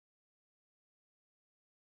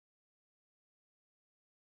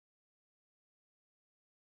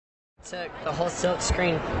Took the whole silk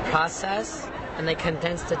screen process and they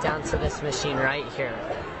condensed it down to this machine right here.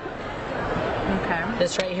 Okay.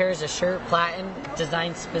 This right here is a shirt platen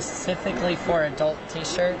designed specifically for adult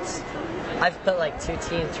t-shirts. I've put like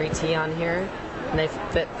 2T and 3T on here and they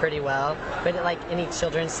fit pretty well, but like any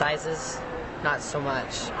children's sizes, not so much.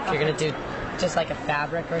 If you're gonna do just like a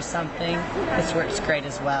fabric or something, this works great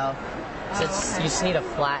as well. So you just need a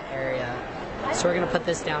flat area. So we're gonna put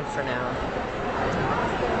this down for now.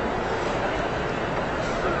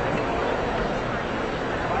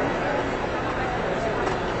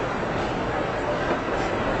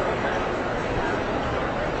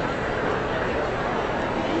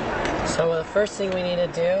 So the first thing we need to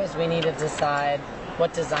do is we need to decide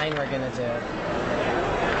what design we're going to do.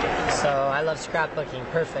 So I love scrapbooking.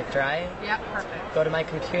 Perfect, right? Yeah, perfect. Go to my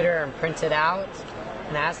computer and print it out.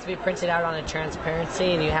 And it has to be printed out on a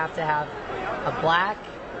transparency, and you have to have a black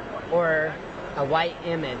or a white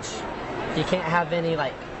image. You can't have any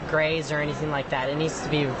like grays or anything like that. It needs to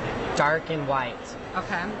be dark and white.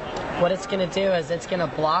 Okay. What it's going to do is it's going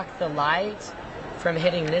to block the light from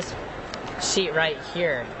hitting this sheet right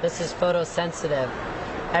here. This is photosensitive.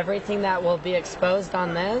 Everything that will be exposed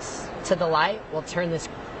on this to the light will turn this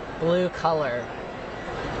blue color,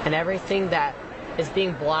 and everything that is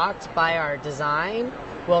being blocked by our design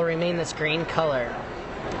will remain this green color.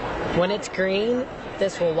 When it's green,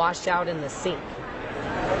 this will wash out in the sink.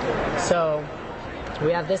 So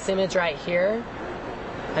we have this image right here,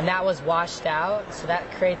 and that was washed out, so that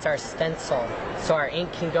creates our stencil, so our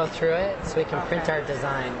ink can go through it so we can print our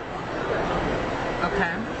design.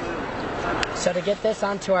 Okay. So to get this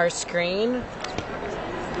onto our screen,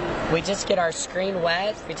 we just get our screen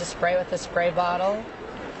wet. We just spray it with a spray bottle.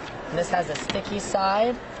 And this has a sticky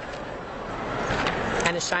side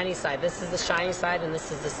and a shiny side. This is the shiny side and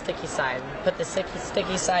this is the sticky side. Put the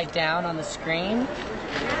sticky side down on the screen.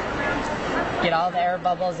 Get all the air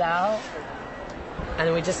bubbles out. And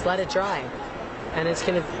then we just let it dry. And it's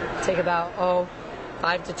going to take about,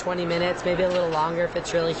 5 to 20 minutes, maybe a little longer if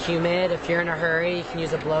it's really humid. If you're in a hurry, you can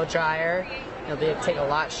use a blow dryer. It'll take a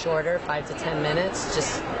lot shorter, 5 to 10 minutes,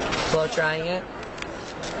 just blow drying it.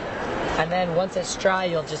 And then once it's dry,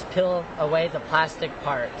 you'll just peel away the plastic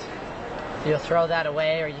part. You'll throw that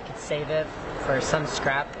away, or you could save it for some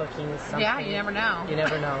scrapbooking, something. Yeah, you never know. You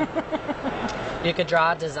never know. You could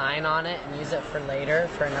draw a design on it and use it for later,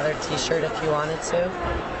 for another t-shirt if you wanted to.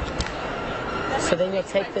 So then you'll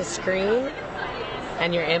take this screen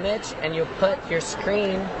and your image, and you'll put your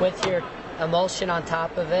screen with your emulsion on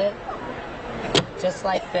top of it, just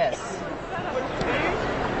like this.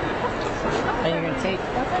 And you're going to take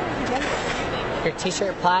your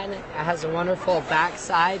t-shirt platen. It has a wonderful back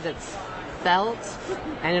side that's felt,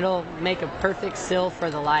 and it'll make a perfect seal for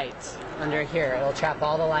the light under here. It'll trap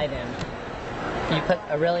all the light in. You put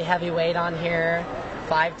a really heavy weight on here,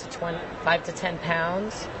 5 to 10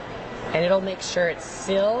 pounds, and it'll make sure it's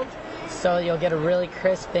sealed, so you'll get a really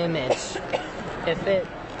crisp image. If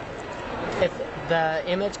the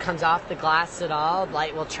image comes off the glass at all,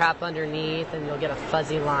 light will trap underneath and you'll get a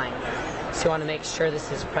fuzzy line. So you want to make sure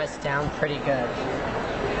this is pressed down pretty good.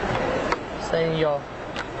 So then you'll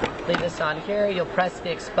leave this on here, you'll press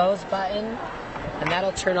the expose button, and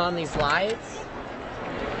that'll turn on these lights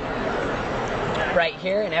right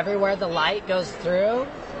here, and everywhere the light goes through,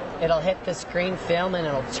 it'll hit this green film and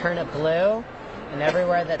it'll turn it blue. And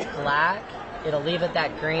everywhere that's black, it'll leave it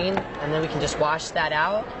that green, and then we can just wash that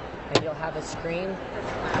out, and you'll have a screen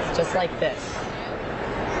just like this.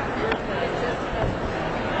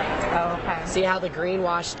 Oh, okay. See how the green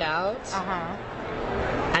washed out? Uh-huh.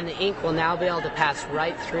 And the ink will now be able to pass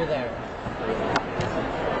right through there.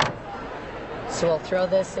 So we'll throw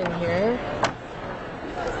this in here.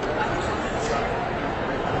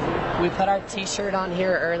 We put our t-shirt on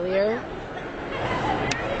here earlier.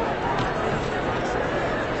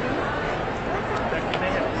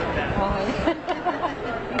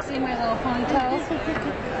 You see my little ponytails?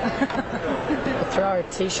 We'll throw our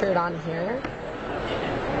t-shirt on here.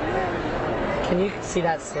 Can you see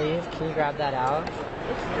that sleeve? Can you grab that out?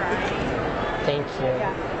 Thank you.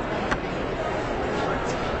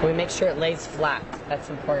 We make sure it lays flat. That's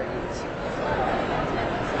important.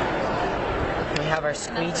 We have our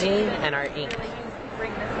squeegee and our ink.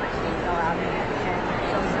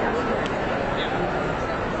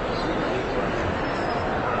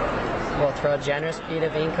 We'll throw a generous bead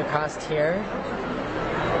of ink across here.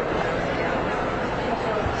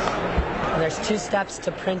 And there's 2 steps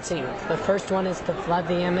to printing. The first one is to flood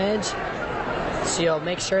the image. So you'll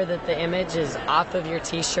make sure that the image is off of your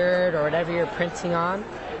t-shirt or whatever you're printing on.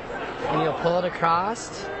 And you'll pull it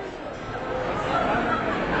across.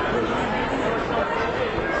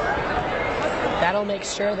 That'll make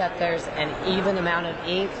sure that there's an even amount of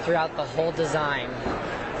ink throughout the whole design.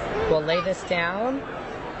 We'll lay this down,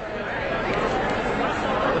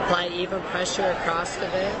 apply even pressure across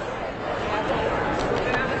of it,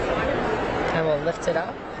 and we'll lift it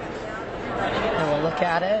up, and we'll look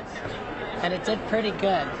at it, and it did pretty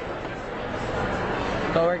good.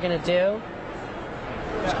 What we're gonna do,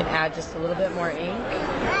 we can add just a little bit more ink.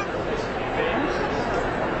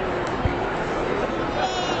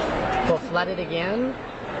 We'll flood it again.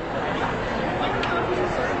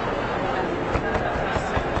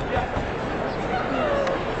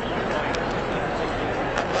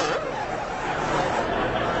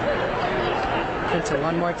 Into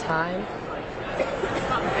one more time.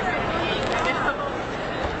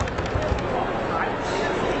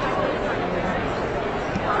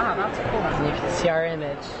 Wow, that's cool. And you can see our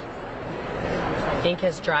image. Ink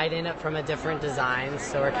has dried in it from a different design,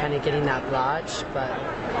 so we're kind of getting that blotch, but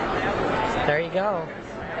there you go.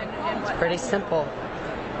 It's pretty simple.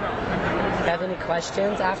 If you have any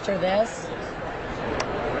questions after this,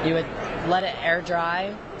 you would let it air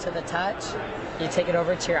dry to the touch. You take it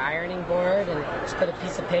over to your ironing board and just put a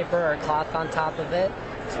piece of paper or cloth on top of it.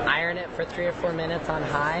 Just iron it for 3 or 4 minutes on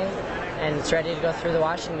high, and it's ready to go through the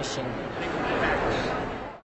washing machine.